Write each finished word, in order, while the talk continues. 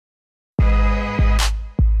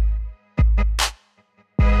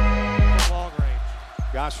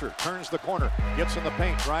Gosser turns the corner, gets in the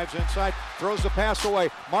paint, drives inside, throws the pass away.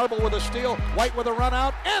 Marble with a steal, White with a run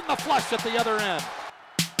out, and the flush at the other end.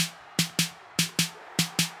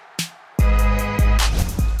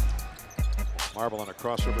 Marble on a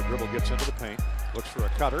crossover dribble gets into the paint, looks for a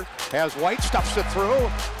cutter, has White, stuffs it through.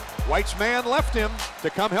 White's man left him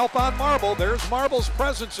to come help on Marble. There's Marble's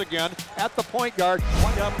presence again at the point guard.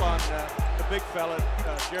 Point up on the big fella,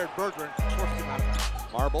 Jared Berger, and forced him out.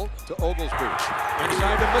 Marble to Oglesby.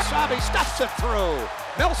 Inside to Basabe, stuffs it through.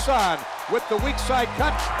 Milson with the weak side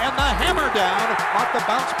cut and the hammer down off the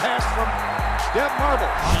bounce pass from Dev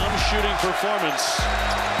Marble. Shooting performance.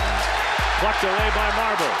 Plucked away by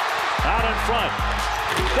Marble. Out in front.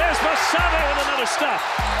 There's Basabe with another stuff.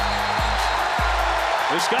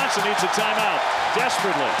 Wisconsin needs a timeout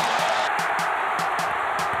desperately.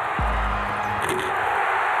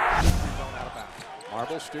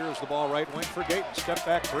 Marble steers the ball right wing for Gatens. Step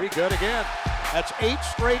back three, good again. That's 8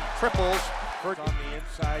 straight triples. On the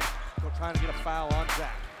inside, still trying to get a foul on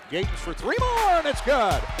Zach. Gatens for 3 more, and it's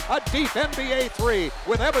good. A deep NBA 3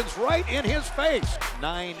 with Evans right in his face.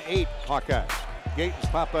 9-8 Hawkeyes. Gatens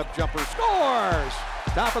pop-up jumper scores.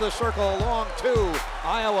 Top of the circle, long 2.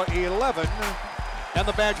 Iowa 11, and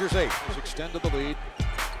the Badgers 8. He's extended the lead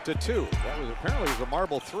to 2. That was apparently a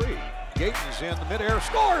Marble 3. Gatens in the midair,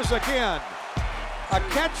 scores again. A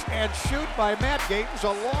catch and shoot by Matt Gatens,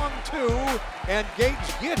 a long 2, and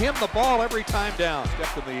Gatens get him the ball every time down.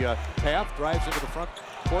 Stepped in the path, drives into the front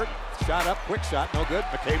court, shot up, quick shot, no good.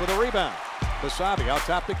 McKay with a rebound. Basabe out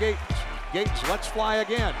top to Gatens. Gatens lets fly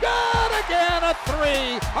again. Good again, a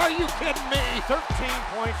 3. Are you kidding me? 13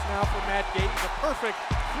 points now for Matt Gatens. A perfect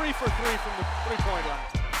 3 for 3 from the three-point line.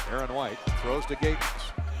 Aaron White throws to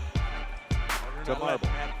Gatens. To Marble.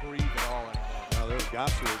 Matt breathe at all anymore. Now there's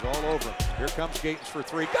Gosser is all over him. Here comes Gatens for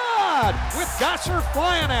 3. God! With Gosser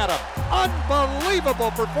flying at him. Unbelievable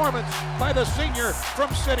performance by the senior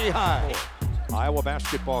from City High. Iowa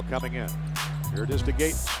basketball coming in. Here it is to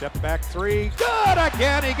Gatens. Step back 3. Good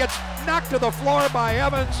again. He gets knocked to the floor by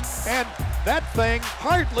Evans, and that thing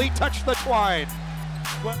hardly touched the twine.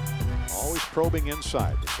 Always probing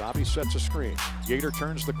inside. Basabe sets a screen. Gator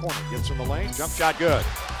turns the corner, gets in the lane, jump shot good.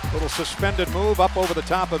 Little suspended move up over the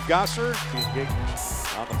top of Gosser. Gatens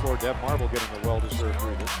on the floor. Dev Marble getting a well-deserved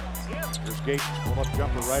breather. Here's Gatens, pull-up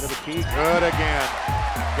jumper right of the key. Good again.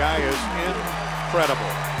 Guy is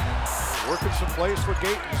incredible. Working some plays for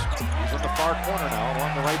Gatens. He's in the far corner now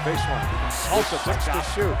along the right baseline. Also 6 to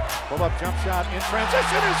shoot. Pull-up jump shot in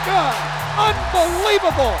transition is good.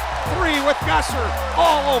 Unbelievable 3 with Gosser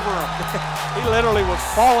all over him. He literally was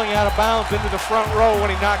falling out of bounds into the front row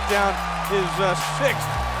when he knocked down his 6th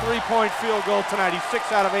three-point field goal tonight. He's 6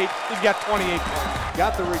 out of 8. He's got 28 points.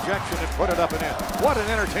 Got the rejection and put it up and in. What an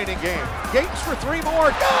entertaining game. Gatens for 3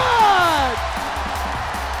 more. Good!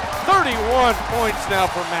 31 points now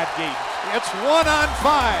for Matt Gatens. It's 1 on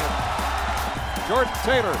 5. Jordan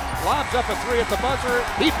Taylor lobs up a 3 at the buzzer.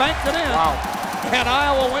 He banked it in. Wow. And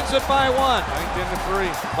Iowa wins it by 1. Banked in the 3.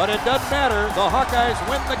 But it doesn't matter. The Hawkeyes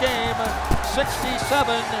win the game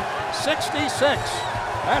 67-66.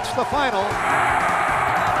 That's the final.